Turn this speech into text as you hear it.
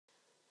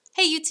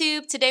Hey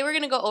YouTube, today we're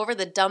going to go over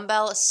the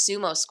dumbbell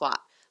sumo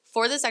squat.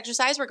 For this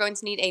exercise, we're going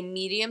to need a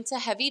medium to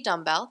heavy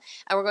dumbbell,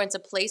 and we're going to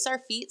place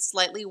our feet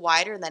slightly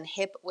wider than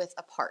hip width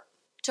apart.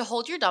 To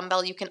hold your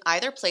dumbbell, you can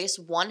either place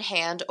one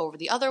hand over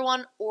the other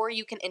one, or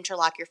you can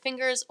interlock your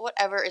fingers,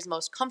 whatever is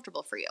most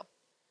comfortable for you.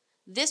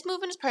 This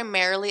movement is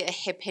primarily a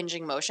hip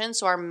hinging motion,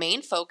 so our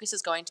main focus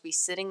is going to be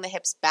sitting the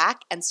hips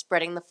back and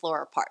spreading the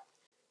floor apart.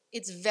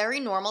 It's very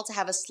normal to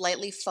have a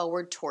slightly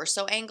forward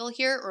torso angle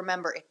here.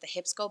 Remember, if the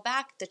hips go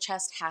back, the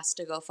chest has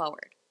to go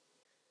forward.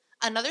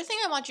 Another thing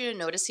I want you to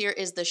notice here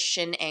is the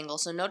shin angle.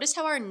 So notice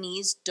how our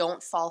knees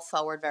don't fall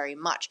forward very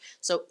much.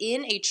 So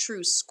in a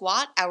true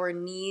squat, our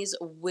knees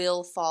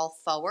will fall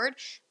forward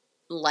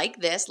like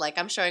this, like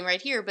I'm showing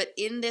right here. But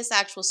in this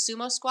actual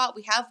sumo squat,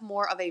 we have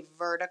more of a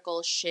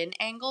vertical shin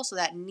angle. So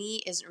that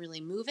knee isn't really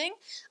moving.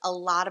 A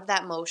lot of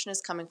that motion is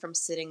coming from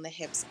sitting the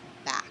hips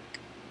back.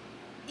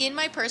 In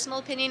my personal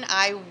opinion,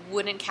 I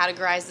wouldn't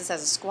categorize this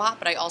as a squat,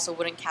 but I also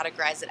wouldn't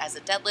categorize it as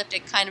a deadlift.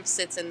 It kind of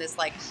sits in this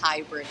like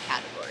hybrid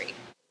category.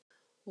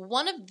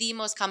 One of the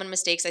most common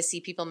mistakes I see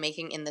people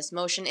making in this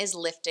motion is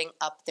lifting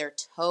up their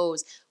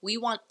toes. We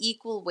want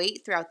equal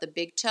weight throughout the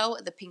big toe,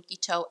 the pinky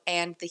toe,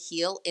 and the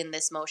heel in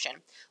this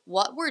motion.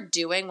 What we're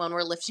doing when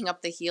we're lifting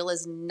up the heel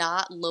is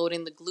not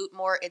loading the glute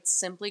more. It's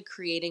simply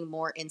creating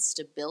more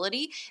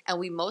instability, and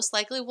we most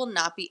likely will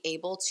not be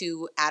able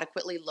to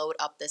adequately load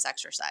up this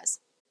exercise.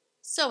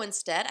 So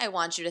instead, I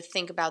want you to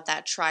think about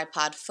that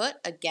tripod foot.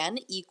 Again,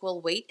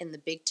 equal weight in the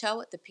big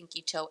toe, the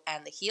pinky toe,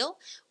 and the heel.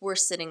 We're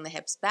sitting the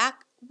hips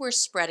back, we're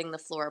spreading the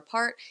floor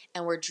apart,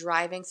 and we're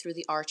driving through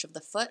the arch of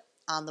the foot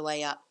on the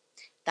way up.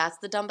 That's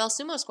the dumbbell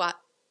sumo squat.